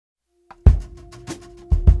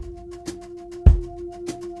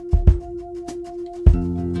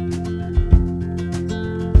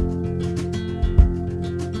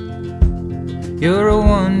You're a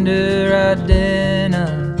wonder I dare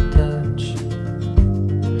not touch.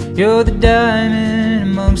 You're the diamond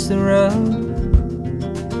amongst the rough.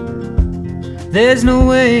 There's no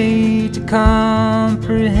way to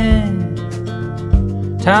comprehend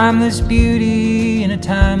timeless beauty in a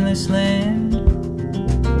timeless land.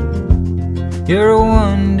 You're a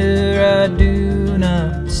wonder I do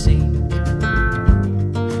not seek.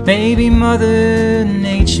 Maybe Mother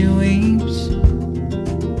Nature weeps.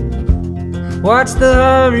 What's the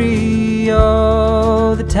hurry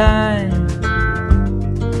all the time?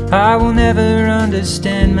 I will never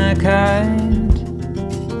understand my kind.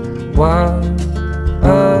 What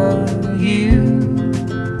are you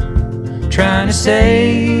trying to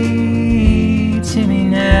say to me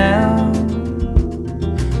now?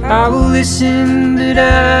 I will listen, but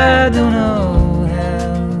I don't know how.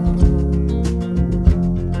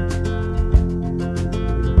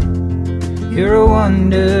 You're a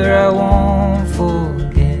wonder I won't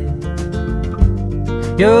forget.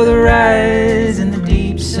 You're the rise and the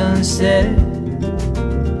deep sunset.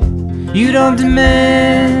 You don't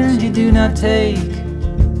demand, you do not take.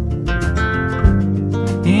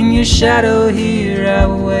 In your shadow here I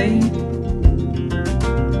will wait.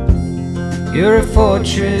 You're a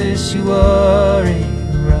fortress, you are a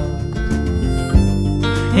rock.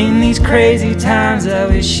 In these crazy times I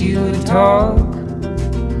wish you would talk.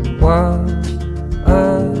 What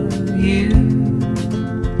are you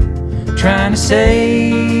trying to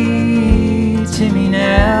say to me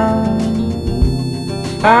now?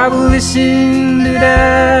 I will listen, but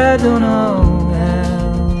I don't know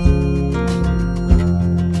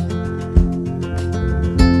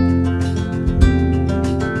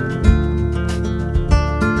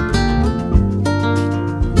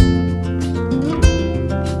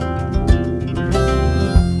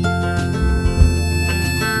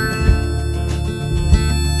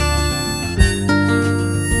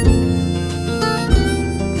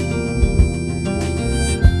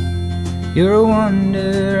You're a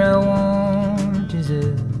wonder I won't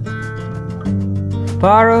deserve.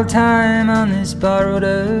 Borrowed time on this borrowed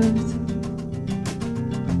earth.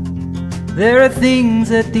 There are things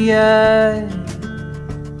that the eye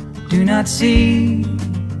do not see.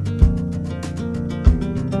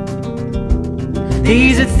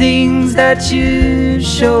 These are things that you're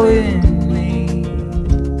showing